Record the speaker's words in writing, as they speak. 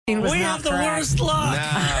We have the worst luck.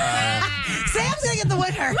 Sam's going to get the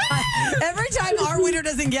winner. Every time our winner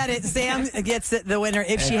doesn't get it, Sam gets the winner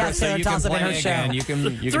if she has to toss up in her show. You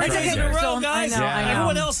can 3 days in a row, guys. I know.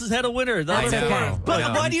 Everyone else has had a winner. That's okay.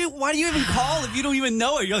 But why do you even call if you don't even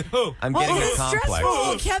know it? You're like, oh. I'm getting a complex.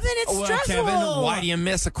 Stressful, Kevin. It's stressful. Kevin, why do you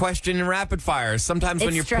miss a question in rapid fire? Sometimes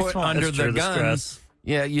when you're put under the gun,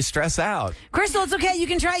 you stress out. Crystal, it's okay. You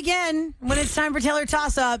can try again when it's time for Taylor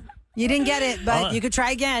toss-up. You didn't get it, but you could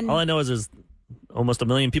try again. All I know is there's almost 1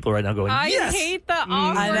 million people right now going, yes! I hate the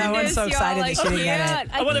awkwardness, I know, I'm so excited that she didn't get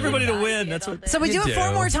it. I want everybody to win. That's what. So we do it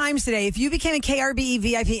 4 more times today. If you became a KRBE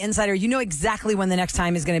VIP insider, you know exactly when the next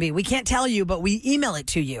time is going to be. We can't tell you, but we email it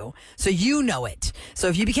to you, so you know it. So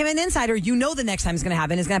if you became an insider, you know the next time is going to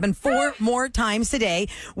happen. It's going to happen 4 more times today.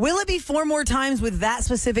 Will it be 4 more times with that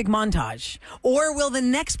specific montage, or will the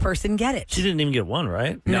next person get it? She didn't even get one,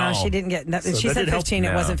 right? No, she didn't get that. So she said 15.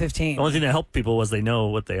 It wasn't 15. The only thing that helped people was they know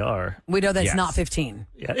what they are. We know that's not 15.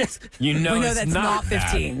 Yeah. You know, we know that's not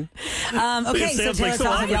 15. Okay, so Taylor,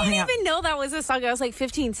 I didn't even know that was a song. I was like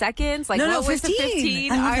 15 seconds. Like, no, what was 15. the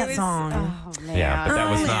 15? I love that song. Oh, man. Yeah,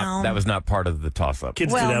 but that was not part of the toss-up.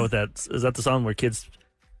 Kids do that with that. Is that the song where kids,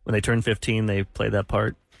 when they turn 15, they play that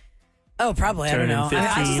part? Oh, probably. I don't know.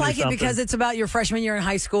 I just like it because it's about your freshman year in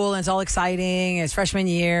high school, and it's all exciting. It's freshman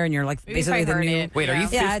year, and you're like basically the new. Wait, are you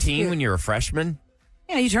 15 when you're a freshman?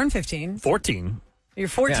 Yeah, you turn 15. 14. You're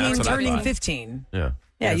 14, turning 15. Yeah.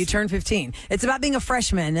 Yeah, you turn 15. It's about being a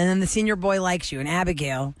freshman, and then the senior boy likes you, and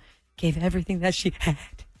Abigail gave everything that she had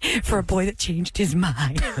for a boy that changed his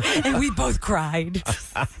mind. And we both cried.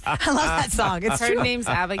 I love that song. It's her true. name's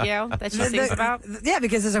Abigail that she sings about? Yeah,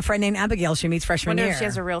 because there's a friend named Abigail she meets freshman year. I wonder year. if she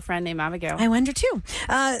has a real friend named Abigail. I wonder too.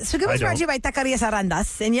 So good was brought to you by Taquerias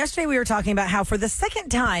Arandas. And yesterday we were talking about how for the second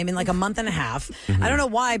time in like a month and a half, I don't know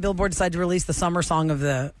why Billboard decided to release the summer song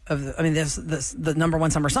the number one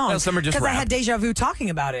summer song. No, summer just because I had deja vu talking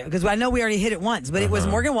about it. Because I know we already hit it once, but it was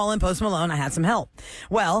Morgan Wallen, Post Malone. I had some help.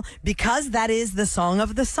 Well, because that is the song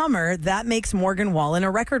of the summer, that makes Morgan Wallen a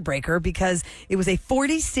record breaker because it was a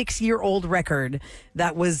 46-year-old record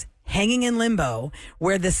that was hanging in limbo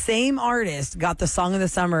where the same artist got the song of the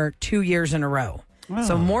summer 2 years in a row. Wow.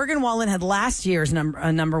 So Morgan Wallen had last year's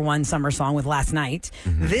number one summer song with Last Night.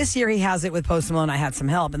 This year he has it with Post Malone, I Had Some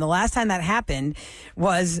Help. And the last time that happened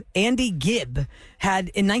was Andy Gibb had,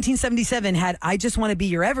 in 1977, had I Just Want to Be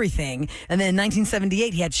Your Everything. And then in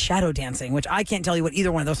 1978, he had Shadow Dancing, which I can't tell you what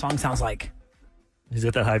either one of those songs sounds like. He's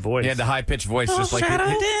got that high voice. He had the high-pitched voice, just like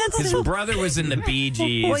his brother was in the Bee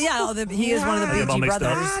Gees. Well, yeah, he is one of the Bee Gees brothers.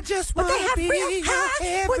 I just want to be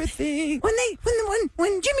everything.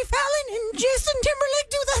 When Jimmy Fallon and Justin Timberlake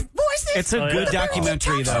do the voices. It's a good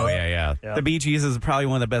documentary, though. Oh, yeah. The Bee Gees is probably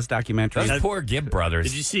one of the best documentaries. Those poor Gibb brothers.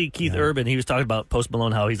 Did you see Keith Urban? He was talking about Post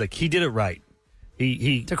Malone, how he's like, he did it right.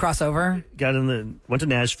 He to cross over, went to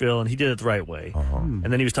Nashville, and he did it the right way. And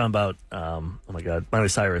then he was talking about, oh my God, Miley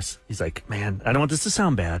Cyrus. He's like, man, I don't want this to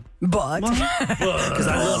sound bad, but because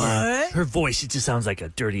I love her. Her voice, she just sounds like a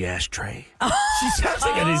dirty ashtray. She sounds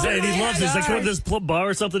like, and he loves it. He's like, go to this bar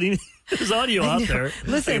or something. There's audio out there.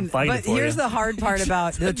 Listen, but here's the hard part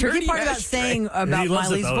about the tricky part about saying about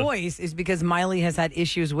Miley's voice is because Miley has had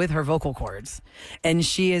issues with her vocal cords, and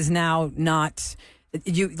she is now not.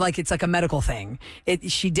 It's like a medical thing.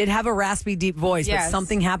 She did have a raspy, deep voice, but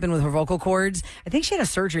something happened with her vocal cords. I think she had a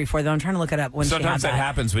surgery for them. I'm trying to look it up. Sometimes that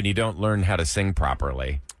happens when you don't learn how to sing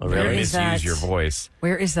properly. Oh, really? You misuse your voice.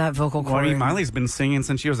 Where is that vocal cord? Well, Miley's been singing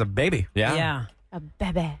since she was a baby. Yeah. A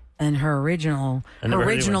baby. And her original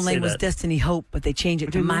name was Destiny Hope, but they changed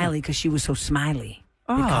it to Miley because she was so smiley.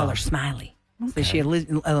 They call her Smiley. Okay. So she had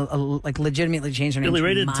legitimately changed her name Billy to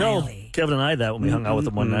Ray didn't tell Kevin and I that when we hung out with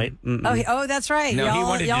him one night. Oh, that's right. No, y'all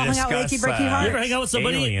hung out with Achy Breaky Heart. You ever hang out with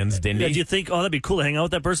somebody? Aliens, didn't do he? you think, that'd be cool to hang out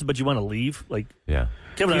with that person, but you want to leave? Yeah.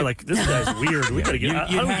 Kevin and I are like, this guy's weird. We got to get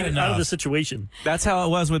out of this situation. That's how it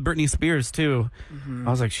was with Britney Spears, too. I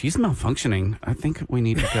was like, she's malfunctioning. I think we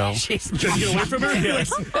need to go. Trying to get away from her?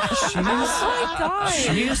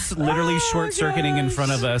 She's literally short-circuiting in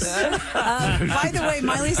front of us. By the way,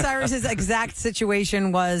 Miley Cyrus's exact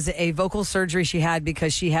situation was a vocal surgery she had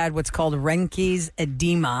because she had what's called Reinke's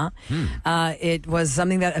edema. It was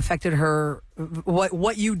something that affected her.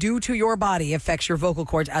 What you do to your body affects your vocal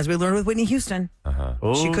cords, as we learned with Whitney Houston.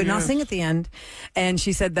 She could not sing at the end, and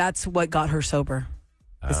she said that's what got her sober.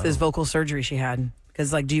 It's this vocal surgery she had.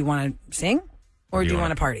 Because, do you want to sing or do you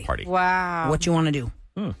want to party? Wow. What you want to do?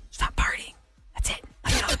 Stop partying. That's it.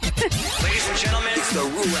 Ladies and gentlemen, It's the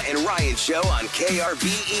Roula and Ryan Show on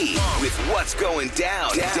KRBE with what's going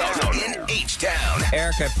down in H-Town.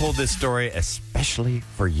 Eric, I pulled this story especially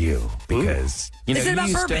for you because Is it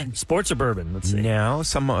about bourbon? Sports or bourbon? Let's see. No,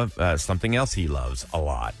 something else he loves a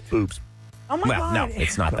lot. Boobs. Oh my God. No,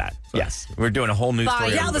 it's not that. Yes, we're doing a whole new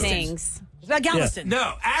story. Buying on boobs. things. It's about Galveston.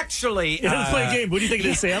 No, actually, Let's play a game. What do you think it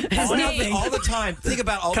is, Sam? all the time. Think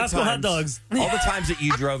about all Costco the times. hot dogs. All the times that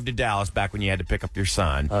you drove to Dallas back when you had to pick up your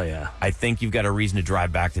son. Oh, yeah. I think you've got a reason to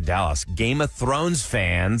drive back to Dallas. Game of Thrones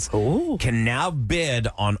fans can now bid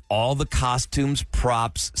on all the costumes,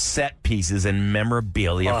 props, set pieces, and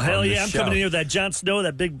memorabilia. Oh, from hell the yeah. I'm show. coming in here with that Jon Snow,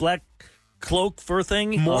 that big black cloak fur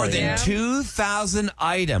thing. More than 2,000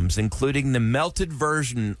 items, including the melted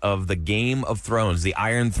version of the Game of Thrones, the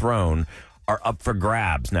Iron Throne, are up for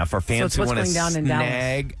grabs. Now, for fans who want to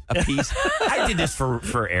snag a piece. I did this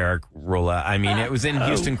for Eric Roula. I mean, it was in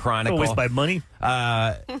Houston Chronicle. Waste my money. He's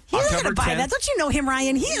not going to buy that. Don't you know him,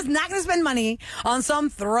 Ryan? He is not going to spend money on some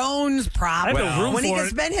Thrones prop I have no room when he for can it.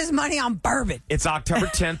 spend his money on bourbon. It's October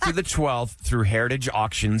 10th through the 12th through Heritage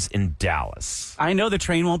Auctions in Dallas. I know the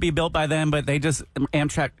train won't be built by then, but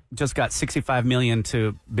Amtrak just got $65 million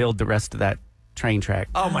to build the rest of that train track.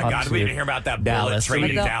 Oh my God, Obviously, we didn't hear about that bullet Dallas. train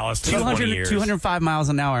in Like Dallas. 200 years. 205 miles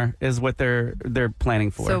an hour is what they're planning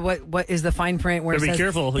for. So what is the fine print where it Better be says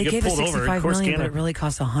careful. they You gave get us pulled over at 65 million, but Corsicana. it really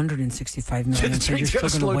costs 165 million. The so you're train's still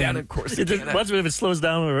going to gonna slow win. down in Corsicana. Watch if it slows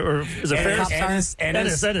down or is it Ferris?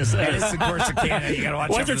 Ennis, Ennis. in Corsicana. You got to watch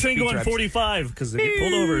Why out is their for train speed going traps. 45? Because they get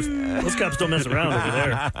pulled over. Those cops don't mess around over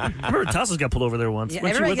there. Remember Tassos got pulled over there once. Yeah,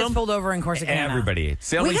 Weren't you everybody with gets them? pulled over in Corsicana. Everybody. It's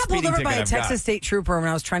the We only got pulled speeding over by ticket a I've got. Texas state trooper when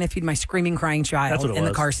I was trying to feed my screaming, crying That's child what it in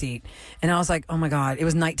the was. car seat. And I was like, oh my God, it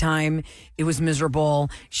was nighttime. It was miserable.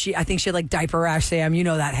 I think she had like diaper rash, Sam. You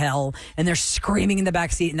know that hell. And they're screaming in the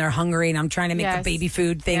back seat and they're hungry. And I'm trying to make the Yes. baby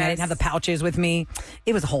food thing. I Yes. didn't have the pouches with me.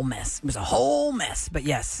 It was a whole mess. It was a whole mess. But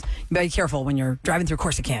yes, you better be careful when you're driving through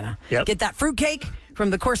Corsicana. Yep. Get that fruitcake from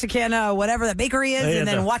the Corsicana, whatever that bakery is, Yeah, and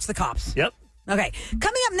then the- watch the cops. Yep. Okay,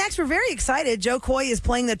 coming up next, we're very excited. Joe Coy is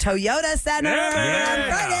playing the Toyota Center Yeah.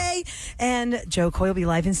 on Friday. And Joe Coy will be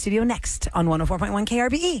live in studio next on 104.1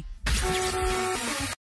 KRBE.